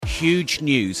huge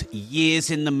news,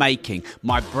 years in the making,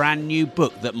 my brand new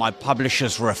book that my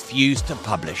publishers refuse to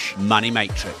publish, Money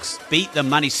Matrix. Beat the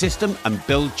money system and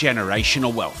build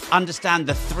generational wealth. Understand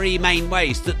the three main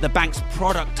ways that the banks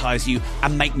productize you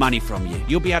and make money from you.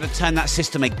 You'll be able to turn that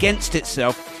system against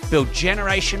itself, build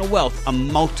generational wealth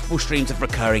and multiple streams of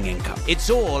recurring income. It's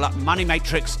all at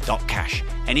moneymatrix.cash.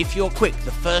 And if you're quick,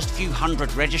 the first few hundred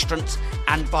registrants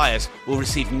and buyers will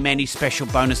receive many special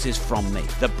bonuses from me.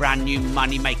 The brand new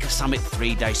Moneymaker Summit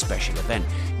 3-day special event.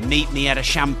 Meet me at a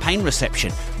champagne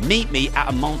reception. Meet me at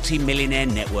a multi-millionaire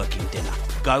networking dinner.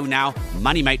 Go now,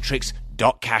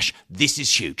 moneymatrix.cash. This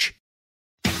is huge.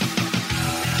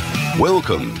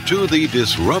 Welcome to the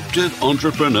Disruptive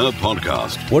Entrepreneur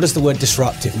Podcast. What does the word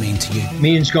disruptive mean to you? It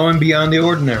means going beyond the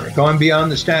ordinary, going beyond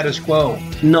the status quo.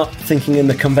 Not thinking in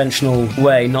the conventional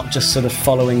way, not just sort of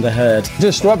following the herd.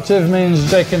 Disruptive means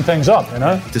shaking things up, you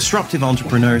know? Disruptive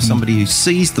entrepreneur is somebody who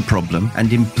sees the problem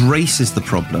and embraces the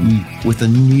problem with a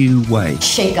new way.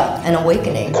 Shake up and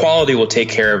awakening. Quality will take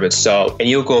care of itself, and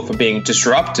you'll go from being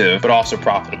disruptive, but also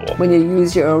profitable. When you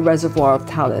use your reservoir of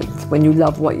talent, when you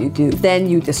love what you do, then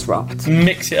you disrupt.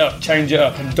 Mix it up, change it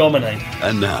up, and dominate.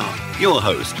 And now, your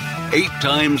host, 8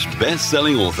 times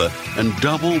best-selling author and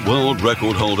double world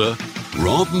record holder,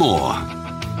 Rob Moore.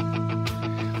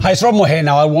 Hi, it's Rob Moore here.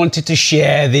 Now, I wanted to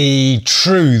share the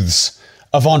truths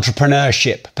of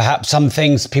entrepreneurship. Perhaps some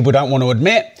things people don't want to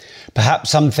admit, perhaps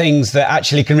some things that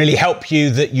actually can really help you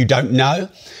that you don't know,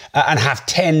 and have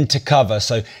 10 to cover.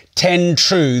 So 10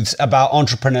 truths about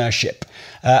entrepreneurship.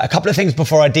 A couple of things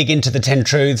before I dig into the 10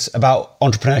 truths about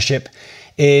entrepreneurship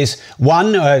is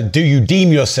 1, do you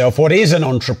deem yourself? What is an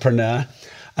entrepreneur?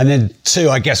 And then 2,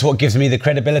 I guess what gives me the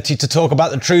credibility to talk about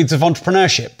the truths of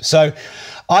entrepreneurship. So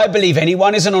I believe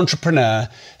anyone is an entrepreneur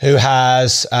who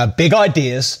has big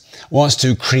ideas, wants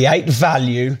to create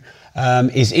value,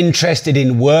 is interested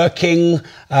in working,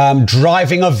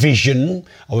 driving a vision.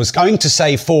 I was going to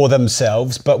say for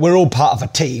themselves, but we're all part of a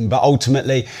team. But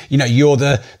ultimately, you know, you're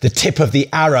the tip of the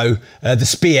arrow, the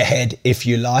spearhead, if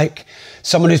you like.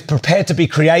 Someone who's prepared to be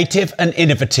creative and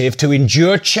innovative, to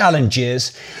endure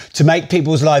challenges, to make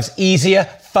people's lives easier,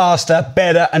 faster,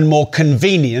 better, and more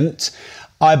convenient.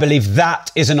 I believe that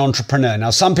is an entrepreneur.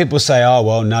 Now, some people say, oh,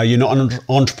 well, no, you're not an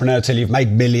entrepreneur till you've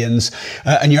made millions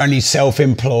and you're only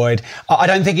self-employed. I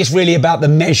don't think it's really about the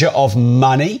measure of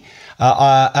money.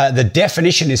 The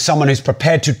definition is someone who's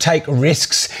prepared to take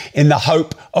risks in the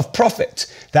hope of profit.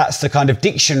 That's the kind of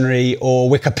dictionary or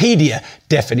Wikipedia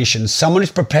definition. Someone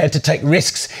who's prepared to take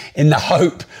risks in the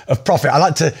hope of profit. I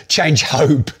like to change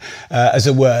hope as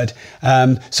a word.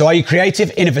 So are you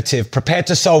creative, innovative, prepared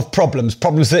to solve problems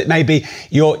that maybe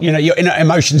your inner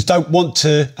emotions don't want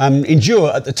to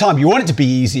endure at the time? You want it to be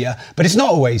easier, but it's not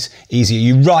always easier.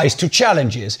 You rise to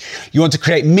challenges. You want to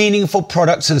create meaningful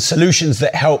products and solutions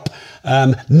that help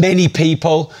many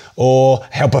people or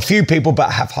help a few people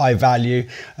but have high value,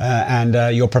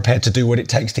 and you're prepared to do what it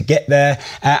takes to get there,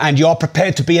 and you're prepared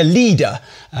to be a leader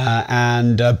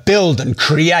and build and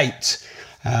create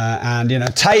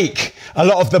and take a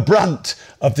lot of the brunt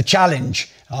of the challenge.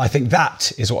 I think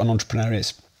that is what an entrepreneur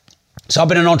is. So I've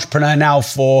been an entrepreneur now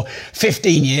for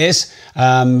 15 years,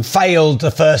 failed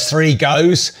the first 3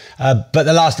 goes, but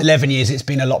the last 11 years it's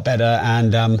been a lot better,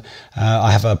 and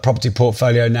I have a property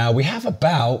portfolio now. We have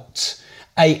about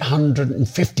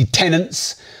 850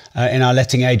 tenants in our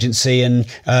letting agency, and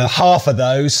half of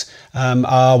those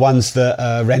are ones that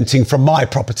are renting from my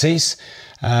properties.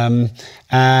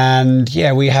 And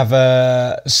yeah, we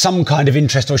have some kind of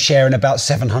interest or share in about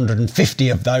 750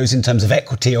 of those in terms of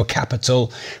equity or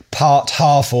capital, part,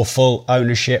 half or full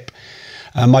ownership.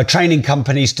 My training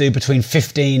companies do between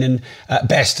 15 and at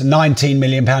best £19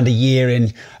 million a year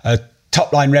in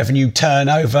top line revenue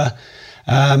turnover.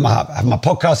 I have my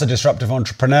podcast, The Disruptive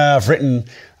Entrepreneur. I've written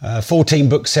 14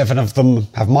 books, 7 of them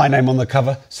have my name on the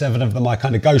cover. 7 of them I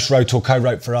kind of ghost wrote or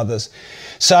co-wrote for others.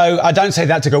 So I don't say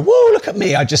that to go, whoa, look at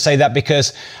me. I just say that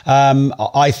because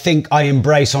I think I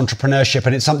embrace entrepreneurship,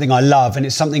 and it's something I love, and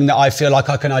it's something that I feel like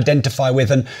I can identify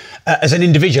with. And as an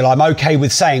individual, I'm okay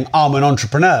with saying I'm an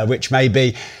entrepreneur, which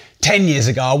maybe 10 years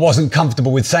ago, I wasn't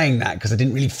comfortable with saying that because I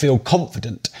didn't really feel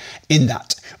confident in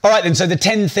that. All right, then. So the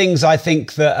 10 things I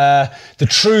think that the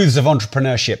truths of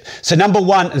entrepreneurship. So number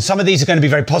 1, and some of these are going to be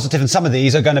very positive and some of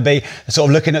these are going to be sort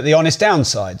of looking at the honest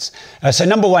downsides. So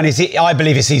number 1 is I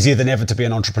believe it's easier than ever to be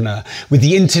an entrepreneur. With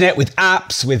the internet, with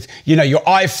apps, with, your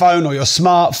iPhone or your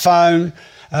smartphone,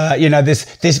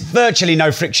 There's virtually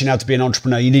no friction now to be an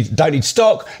entrepreneur. You don't need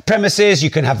stock, premises. You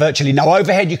can have virtually no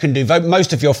overhead. You can do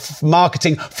most of your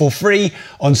marketing for free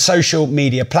on social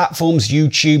media platforms,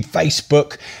 YouTube,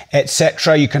 Facebook,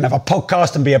 etc. You can have a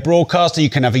podcast and be a broadcaster. You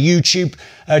can have a YouTube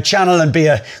channel and be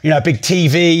a big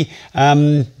TV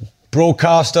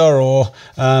broadcaster, or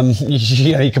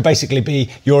you can basically be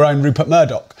your own Rupert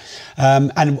Murdoch.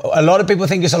 And a lot of people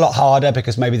think it's a lot harder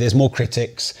because maybe there's more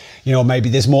critics, maybe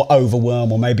there's more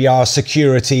overwhelm, or maybe our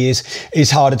security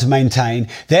is harder to maintain.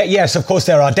 Yes, of course,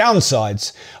 there are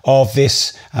downsides of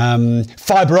this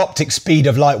fiber optic speed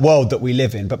of light world that we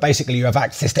live in. But basically, you have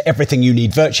access to everything you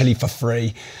need virtually for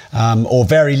free, or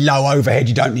very low overhead.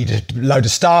 You don't need a load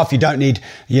of staff. You don't need,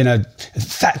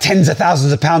 tens of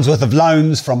thousands of pounds worth of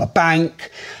loans from a bank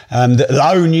that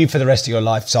loan you for the rest of your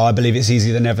life. So I believe it's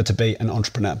easier than ever to be an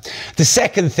entrepreneur. The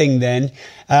second thing then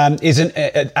is,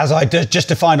 as I just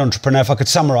defined entrepreneur, if I could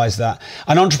summarize that,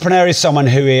 an entrepreneur is someone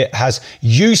who has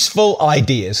useful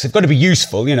ideas. They've got to be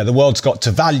useful. The world's got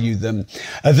to value them,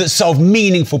 that solve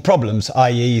meaningful problems,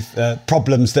 i.e.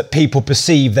 Problems that people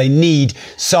perceive they need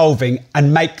solving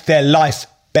and make their life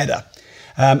better.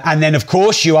 And then, of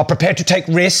course, you are prepared to take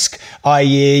risk,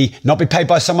 i.e. not be paid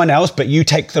by someone else, but you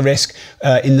take the risk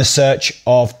in the search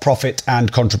of profit and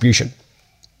contribution.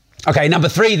 Okay, number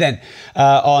 3 then,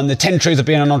 on the 10 truths of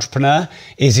being an entrepreneur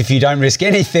is if you don't risk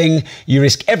anything, you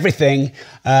risk everything.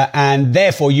 And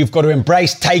therefore, you've got to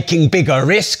embrace taking bigger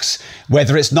risks,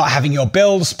 whether it's not having your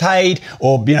bills paid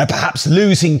or, perhaps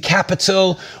losing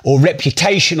capital or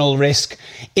reputational risk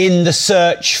in the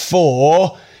search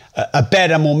for a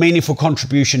better, more meaningful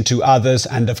contribution to others,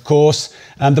 and of course,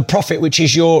 the profit, which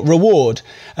is your reward.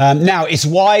 Now, it's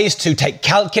wise to take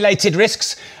calculated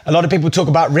risks. A lot of people talk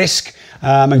about risk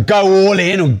and go all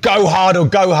in, or go hard, or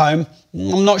go home.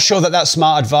 I'm not sure that that's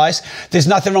smart advice. There's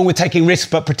nothing wrong with taking risks,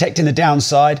 but protecting the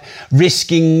downside,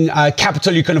 risking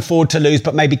capital you can afford to lose,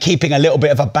 but maybe keeping a little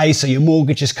bit of a base so your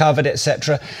mortgage is covered,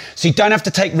 etc. So you don't have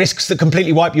to take risks that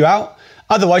completely wipe you out.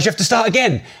 Otherwise, you have to start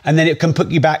again, and then it can put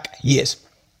you back years.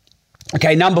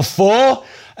 Okay, number 4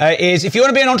 is if you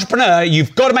want to be an entrepreneur,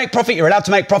 you've got to make profit. You're allowed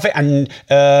to make profit, and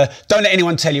don't let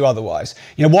anyone tell you otherwise.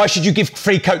 Why should you give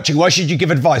free coaching? Why should you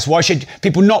give advice? Why should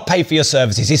people not pay for your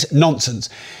services? It's nonsense.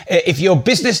 If your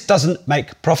business doesn't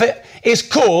make profit, it's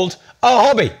called a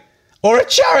hobby or a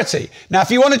charity. Now,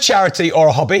 if you want a charity or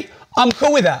a hobby, I'm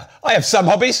cool with that. I have some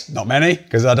hobbies, not many,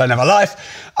 because I don't have a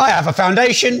life. I have a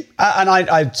foundation, and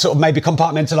I sort of maybe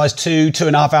compartmentalize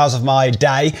 2.5 hours of my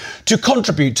day to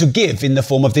contribute, to give in the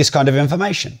form of this kind of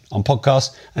information on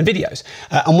podcasts and videos,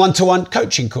 and one-to-one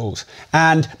coaching calls,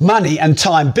 and money and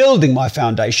time building my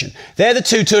foundation. They're the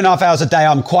 2.5 hours a day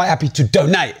I'm quite happy to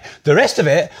donate. The rest of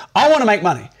it, I want to make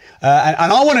money. And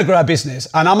I want to grow a business,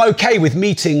 and I'm okay with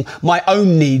meeting my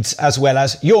own needs as well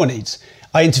as your needs.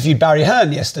 I interviewed Barry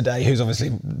Hearn yesterday, who's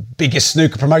obviously biggest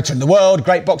snooker promoter in the world,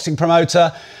 great boxing promoter,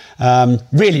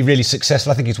 really, really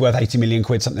successful. I think he's worth 80 million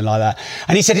quid, something like that.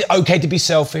 And he said it's okay to be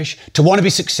selfish, to want to be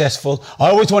successful. I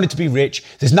always wanted to be rich.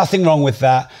 There's nothing wrong with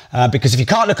that, because if you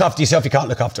can't look after yourself, you can't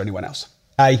look after anyone else.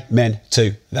 Amen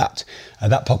to that.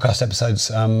 That podcast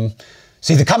episode's it's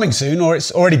either coming soon or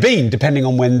it's already been, depending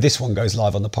on when this one goes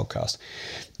live on the podcast.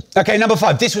 Okay, number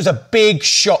 5. This was a big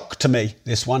shock to me,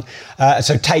 this one.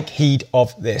 So take heed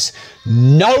of this.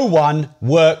 No one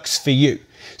works for you.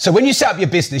 So when you set up your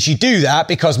business, you do that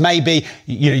because maybe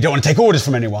you don't want to take orders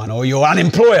from anyone, or you're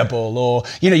unemployable, or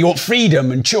you want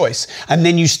freedom and choice. And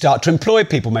then you start to employ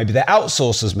people. Maybe they're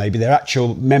outsourcers, maybe they're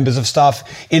actual members of staff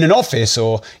in an office,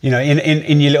 or in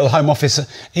your little home office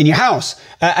in your house.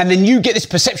 And then you get this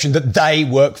perception that they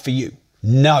work for you.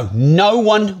 No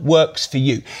one works for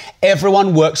you.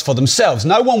 Everyone works for themselves.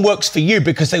 No one works for you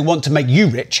because they want to make you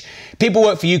rich. People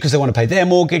work for you because they want to pay their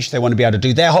mortgage. They want to be able to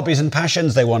do their hobbies and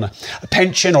passions. They want a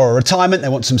pension or a retirement. They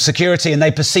want some security, and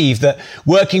they perceive that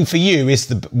working for you is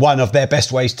one of their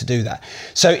best ways to do that.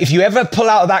 So if you ever pull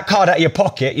out that card out of your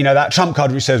pocket, that trump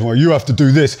card which says, well, you have to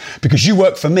do this because you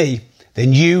work for me,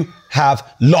 then you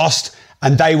have lost,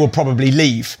 and they will probably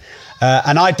leave.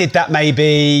 And I did that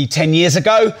maybe 10 years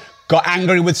ago. Got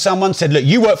angry with someone, said, look,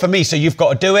 you work for me, so you've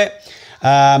got to do it.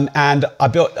 And I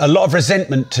built a lot of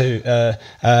resentment to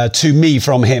me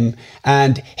from him.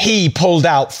 And he pulled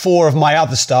out 4 of my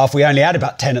other staff. We only had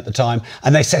about 10 at the time,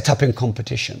 and they set up in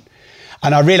competition.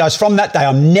 And I realized from that day,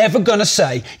 I'm never going to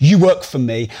say, you work for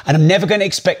me, and I'm never going to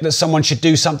expect that someone should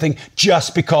do something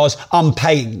just because I'm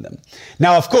paying them.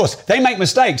 Now, of course, they make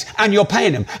mistakes, and you're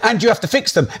paying them, and you have to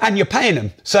fix them, and you're paying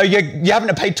them. So you're having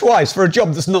to pay twice for a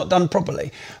job that's not done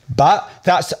properly. But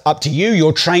that's up to you,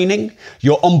 your training,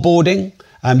 your onboarding,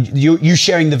 you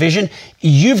sharing the vision,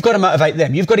 you've got to motivate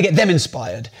them. You've got to get them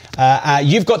inspired.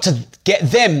 You've got to get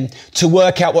them to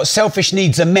work out what selfish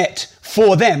needs are met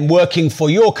for them working for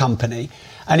your company.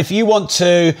 And if you want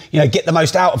to, get the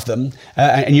most out of them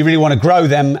and you really want to grow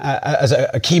them as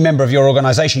a key member of your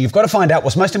organization, you've got to find out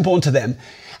what's most important to them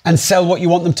and sell what you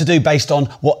want them to do based on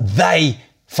what they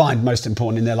find most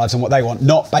important in their lives and what they want,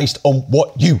 not based on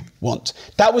what you want.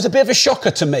 That was a bit of a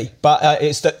shocker to me, but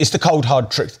it's the cold,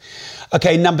 hard truth.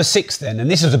 Okay, number 6 then,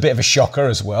 and this is a bit of a shocker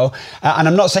as well, and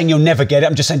I'm not saying you'll never get it,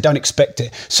 I'm just saying don't expect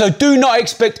it. So do not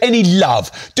expect any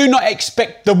love. Do not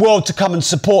expect the world to come and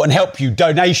support and help you.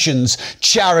 Donations,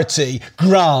 charity,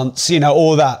 grants,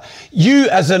 all that. You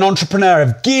as an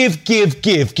entrepreneur give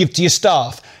to your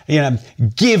staff.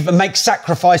 Give and make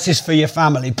sacrifices for your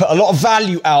family. Put a lot of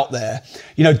value out there.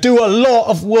 Do a lot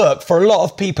of work for a lot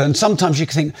of people. And sometimes you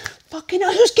can think, fucking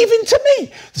hell, who's giving to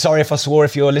me? Sorry if I swore,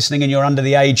 if you're listening and you're under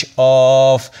the age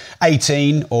of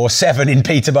 18 or 7 in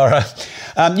Peterborough.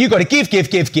 You've got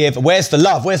to give. Where's the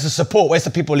love? Where's the support? Where's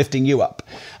the people lifting you up?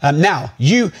 Now,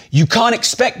 you can't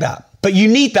expect that. But you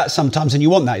need that sometimes and you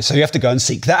want that. So you have to go and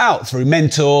seek that out through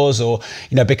mentors or,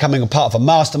 becoming a part of a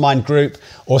mastermind group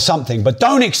or something. But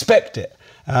don't expect it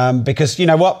because you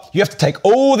know what? You have to take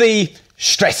all the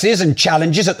stresses and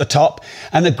challenges at the top.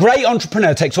 And the great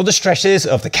entrepreneur takes all the stresses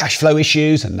of the cash flow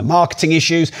issues and the marketing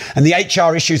issues and the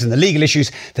HR issues and the legal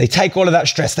issues. They take all of that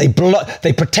stress. They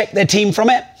protect their team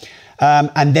from it.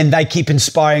 And then they keep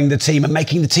inspiring the team and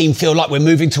making the team feel like we're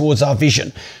moving towards our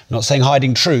vision. I'm not saying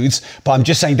hiding truths, but I'm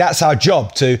just saying that's our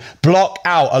job, to block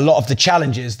out a lot of the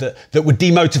challenges that would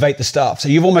demotivate the staff. So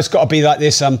you've almost got to be like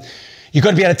this, you've got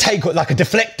to be able to take like a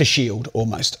deflector shield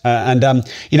almost. A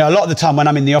lot of the time when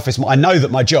I'm in the office, I know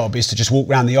that my job is to just walk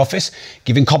around the office,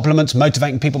 giving compliments,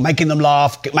 motivating people, making them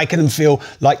laugh, making them feel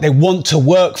like they want to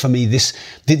work for me.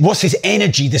 What's this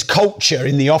energy, this culture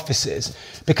in the offices?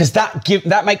 Because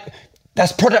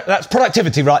that's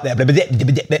productivity right there.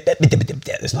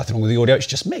 There's nothing wrong with the audio, it's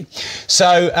just me.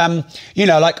 So,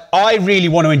 I really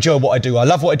want to enjoy what I do. I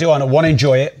love what I do and I want to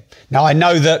enjoy it. Now, I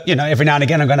know that, every now and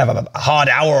again I'm going to have a hard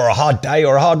hour or a hard day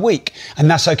or a hard week,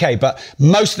 and that's okay. But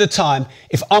most of the time,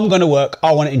 if I'm going to work,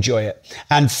 I want to enjoy it.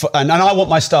 And I want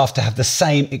my staff to have the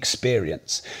same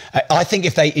experience. I think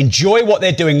if they enjoy what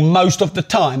they're doing most of the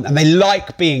time and they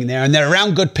like being there and they're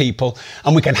around good people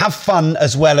and we can have fun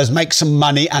as well as make some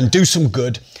money and do some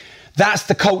good, that's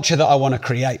the culture that I want to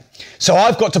create. So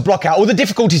I've got to block out all the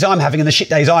difficulties I'm having and the shit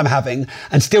days I'm having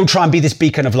and still try and be this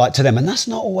beacon of light to them. And that's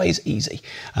not always easy.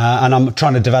 And I'm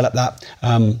trying to develop that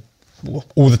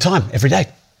all the time, every day.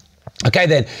 Okay,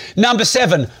 then. Number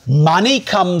 7, money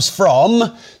comes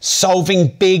from solving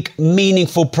big,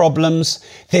 meaningful problems,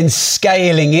 then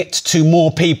scaling it to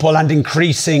more people and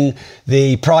increasing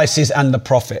the prices and the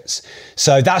profits.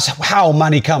 So that's how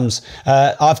money comes.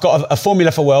 I've got a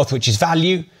formula for wealth, which is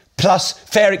value plus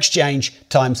fair exchange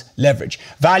times leverage.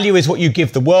 Value is what you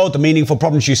give the world, the meaningful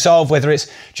problems you solve, whether it's,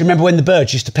 do you remember when the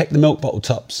birds used to peck the milk bottle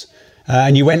tops?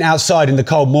 And you went outside in the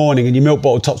cold morning and your milk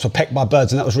bottle tops were pecked by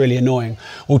birds and that was really annoying.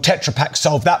 Well, Tetra Pak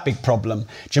solved that big problem.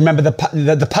 Do you remember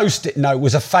the Post-it note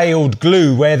was a failed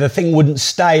glue where the thing wouldn't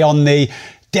stay on the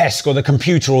desk or the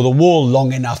computer or the wall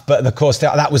long enough, but of course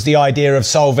that was the idea of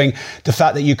solving the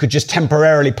fact that you could just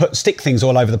temporarily stick things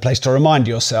all over the place to remind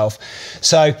yourself.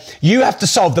 So you have to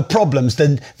solve the problems,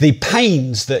 the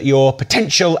pains that your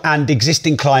potential and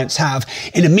existing clients have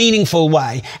in a meaningful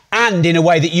way and in a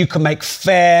way that you can make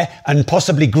fair and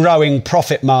possibly growing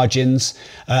profit margins.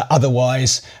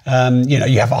 Otherwise,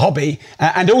 you have a hobby,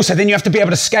 and also then you have to be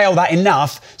able to scale that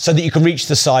enough so that you can reach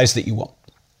the size that you want.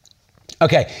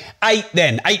 Okay, 8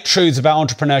 truths about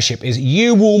entrepreneurship is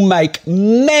you will make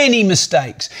many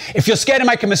mistakes. If you're scared of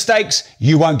making mistakes,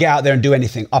 you won't get out there and do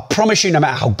anything. I promise you, no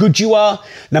matter how good you are,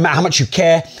 no matter how much you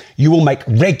care, you will make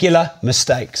regular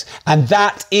mistakes. And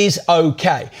that is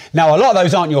okay. Now, a lot of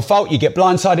those aren't your fault. You get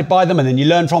blindsided by them and then you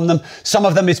learn from them. Some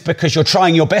of them is because you're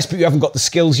trying your best, but you haven't got the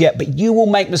skills yet. But you will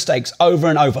make mistakes over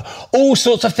and over. All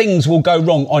sorts of things will go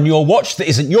wrong on your watch that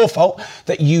isn't your fault,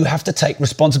 that you have to take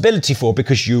responsibility for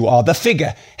because you are the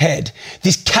figurehead.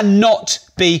 This cannot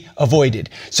be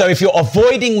avoided. So if you're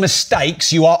avoiding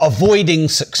mistakes, you are avoiding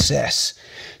success.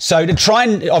 So to try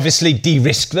and obviously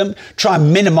de-risk them, try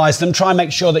and minimize them, try and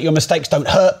make sure that your mistakes don't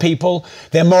hurt people.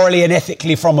 They're morally and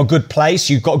ethically from a good place.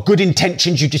 You've got good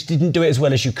intentions. You just didn't do it as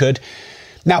well as you could.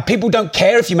 Now, people don't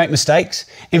care if you make mistakes.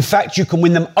 In fact, you can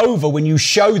win them over when you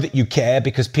show that you care,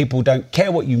 because people don't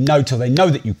care what you know till they know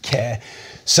that you care.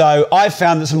 So I've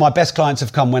found that some of my best clients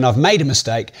have come when I've made a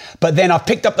mistake, but then I've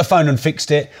picked up the phone and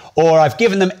fixed it, or I've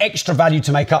given them extra value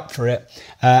to make up for it.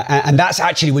 And that's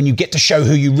actually when you get to show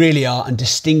who you really are and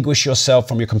distinguish yourself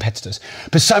from your competitors.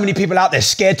 But so many people out there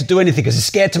scared to do anything because they're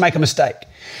scared to make a mistake.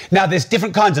 Now, there's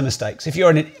different kinds of mistakes. If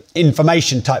you're in an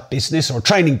information type business or a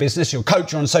training business, you're a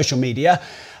coach or on social media,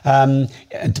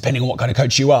 depending on what kind of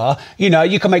coach you are,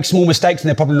 you can make small mistakes and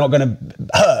they're probably not going to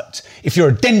hurt. If you're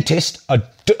a dentist,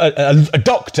 a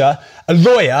doctor, a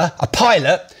lawyer, a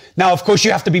pilot, now, of course,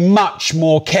 you have to be much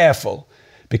more careful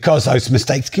because those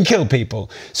mistakes can kill people.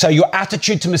 So your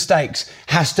attitude to mistakes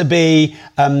has to be,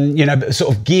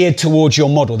 sort of geared towards your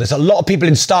model. There's a lot of people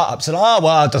in startups that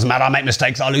are, it doesn't matter, I make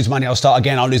mistakes, I'll lose money, I'll start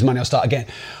again, I'll lose money, I'll start again.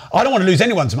 I don't want to lose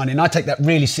anyone's money, and I take that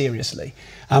really seriously.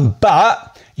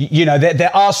 But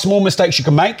there are small mistakes you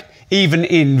can make, even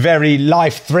in very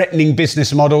life-threatening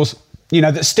business models,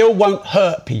 that still won't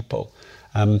hurt people.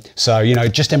 So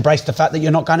just embrace the fact that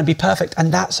you're not going to be perfect,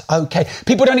 and that's okay.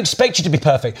 People don't expect you to be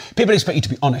perfect. People expect you to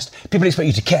be honest. People expect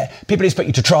you to care. People expect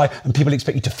you to try, and people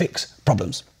expect you to fix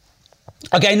problems.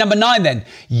 Okay, number 9 then.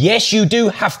 Yes, you do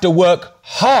have to work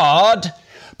hard,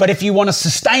 but if you want to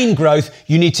sustain growth,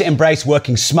 you need to embrace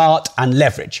working smart and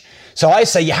leverage. So I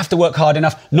say you have to work hard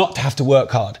enough not to have to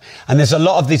work hard. And there's a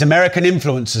lot of these American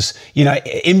influencers,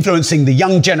 influencing the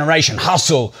young generation,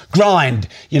 hustle, grind,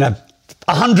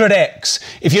 100x.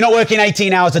 If you're not working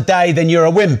 18 hours a day, then you're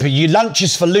a wimp. Your lunch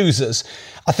is for losers.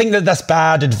 I think that that's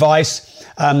bad advice.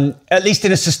 At least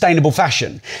in a sustainable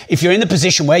fashion. If you're in the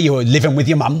position where you're living with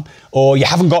your mum or you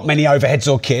haven't got many overheads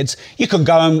or kids, you can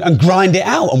go and grind it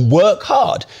out and work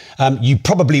hard. You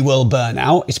probably will burn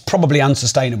out. It's probably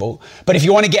unsustainable. But if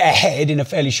you want to get ahead in a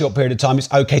fairly short period of time,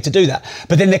 it's okay to do that.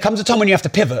 But then there comes a time when you have to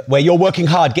pivot, where your working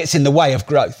hard gets in the way of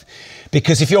growth.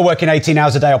 Because if you're working 18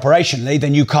 hours a day operationally,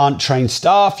 then you can't train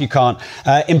staff, you can't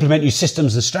implement new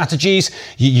systems and strategies,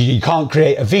 you can't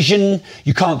create a vision,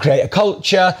 you can't create a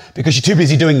culture, because you're too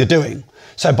busy doing the doing.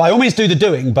 So by all means do the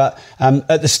doing, but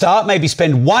at the start, maybe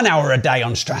spend 1 hour a day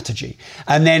on strategy.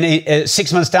 And then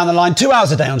 6 months down the line, 2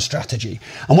 hours a day on strategy.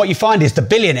 And what you find is the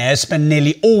billionaires spend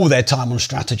nearly all their time on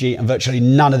strategy and virtually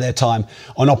none of their time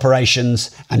on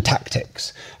operations and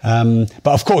tactics. But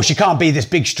of course, you can't be this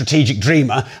big strategic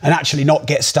dreamer and actually not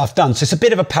get stuff done. So it's a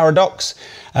bit of a paradox.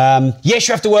 Yes,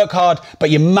 you have to work hard, but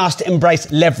you must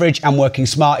embrace leverage and working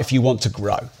smart if you want to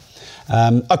grow.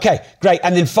 Okay, great.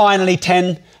 And then finally,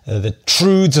 10, the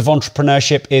truths of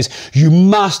entrepreneurship is you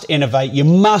must innovate, you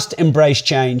must embrace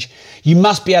change, you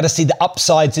must be able to see the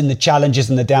upsides in the challenges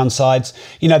and the downsides.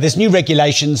 There's new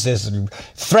regulations, there's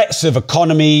threats of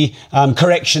economy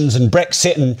corrections and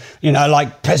Brexit and,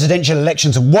 like presidential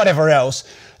elections and whatever else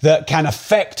that can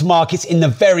affect markets in the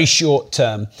very short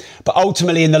term. But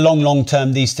ultimately, in the long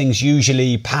term, these things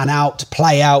usually pan out,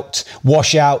 play out,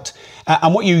 wash out.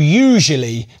 And what you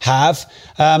usually have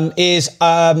is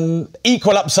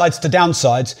equal upsides to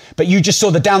downsides, but you just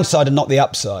saw the downside and not the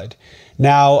upside.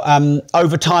 Now,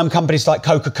 over time, companies like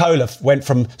Coca-Cola went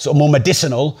from sort of more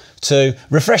medicinal to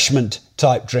refreshment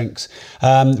type drinks.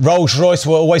 Rolls-Royce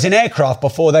were always in aircraft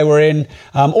before they were in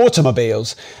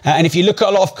automobiles. And if you look at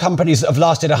a lot of companies that have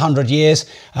lasted 100 years,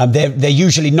 they're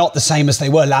usually not the same as they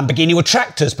were. Lamborghini were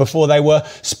tractors before they were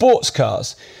sports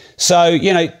cars. So,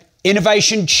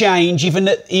 innovation, change,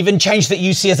 even change that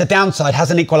you see as a downside has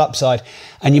an equal upside,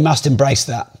 and you must embrace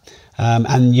that.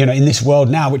 And in this world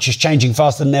now, which is changing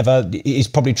faster than ever, it's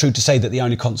probably true to say that the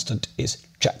only constant is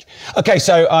change. Okay,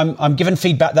 so I'm given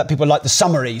feedback that people like the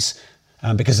summaries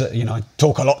because I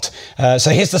talk a lot.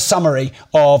 So here's the summary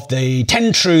of the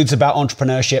 10 truths about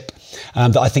entrepreneurship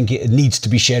that I think it needs to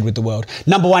be shared with the world.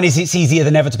 Number 1 is it's easier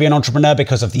than ever to be an entrepreneur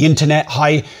because of the internet,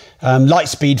 high light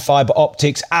speed fiber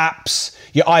optics, apps,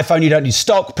 your iPhone. You don't need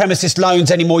stock, premises,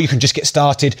 loans anymore. You can just get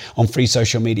started on free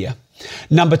social media.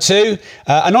 Number 2,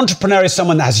 an entrepreneur is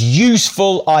someone that has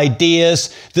useful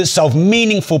ideas that solve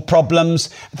meaningful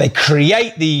problems. They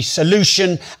create the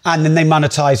solution and then they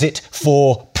monetize it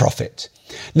for profit.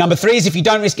 Number 3 is if you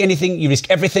don't risk anything, you risk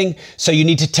everything. So you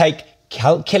need to take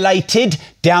calculated,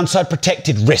 downside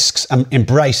protected risks and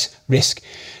embrace risk.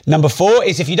 Number 4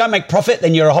 is if you don't make profit,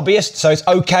 then you're a hobbyist. So it's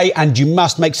okay, and you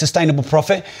must make sustainable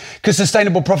profit, because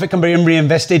sustainable profit can be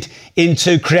reinvested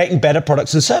into creating better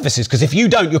products and services. Because if you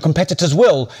don't, your competitors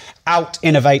will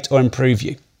out-innovate or improve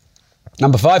you.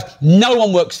 Number 5, no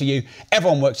one works for you.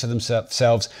 Everyone works for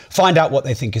themselves. Find out what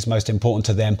they think is most important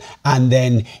to them, and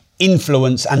then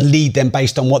influence and lead them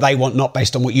based on what they want, not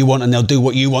based on what you want, and they'll do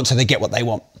what you want so they get what they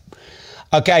want.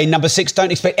 Okay, number 6, don't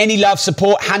expect any love,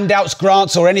 support, handouts,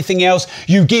 grants, or anything else.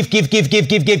 You give, and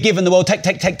the world take.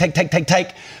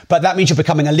 But that means you're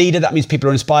becoming a leader. That means people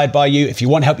are inspired by you. If you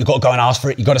want help, you've got to go and ask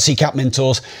for it. You've got to seek out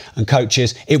mentors and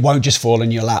coaches. It won't just fall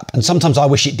in your lap. And sometimes I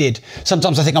wish it did.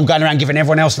 Sometimes I think I'm going around giving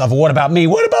everyone else love. What about me?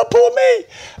 What about poor me?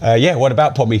 What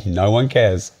about poor me? No one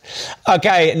cares.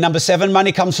 Okay, number 7,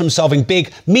 money comes from solving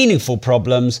big, meaningful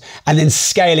problems and then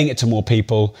scaling it to more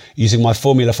people using my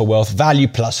formula for wealth, value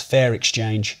plus fair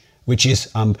exchange, which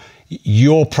is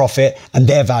your profit and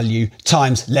their value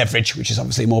times leverage, which is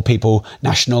obviously more people,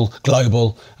 national,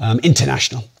 global,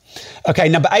 international. Okay,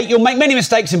 number 8, you'll make many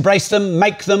mistakes, embrace them,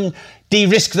 make them,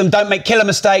 de-risk them, don't make killer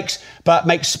mistakes, but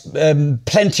make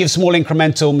plenty of small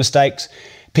incremental mistakes.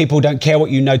 People don't care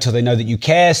what you know till they know that you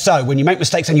care. So when you make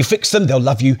mistakes and you fix them, they'll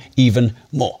love you even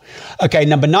more. Okay,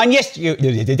 number 9, yes,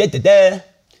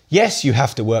 you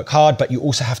have to work hard, but you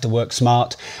also have to work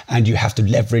smart and you have to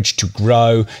leverage to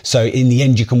grow. So in the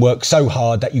end, you can work so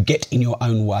hard that you get in your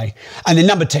own way. And then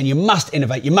number 10, you must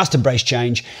innovate. You must embrace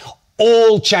change.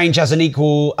 All change has an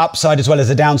equal upside as well as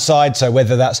a downside. So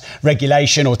whether that's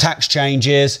regulation or tax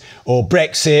changes or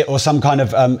Brexit or some kind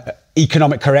of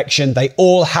economic correction, they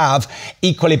all have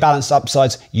equally balanced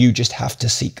upsides. You just have to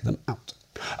seek them out.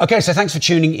 Okay, so thanks for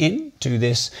tuning in to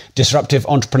this Disruptive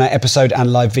Entrepreneur episode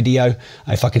and live video.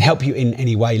 If I can help you in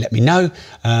any way, let me know.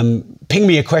 Ping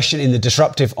me a question in the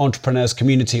Disruptive Entrepreneurs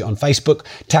community on Facebook.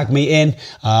 Tag me in.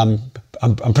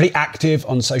 I'm pretty active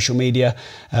on social media,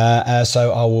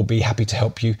 so I will be happy to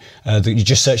help you. You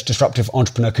just search Disruptive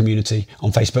Entrepreneur Community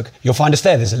on Facebook. You'll find us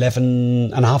there. There's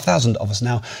 11,500 of us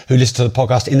now who listen to the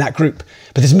podcast in that group.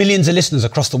 But there's millions of listeners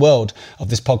across the world of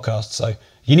this podcast, so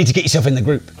you need to get yourself in the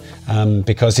group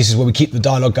because this is where we keep the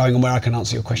dialogue going and where I can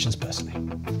answer your questions personally.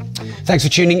 Thanks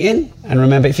for tuning in. And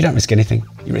remember, if you don't risk anything,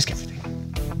 you risk everything.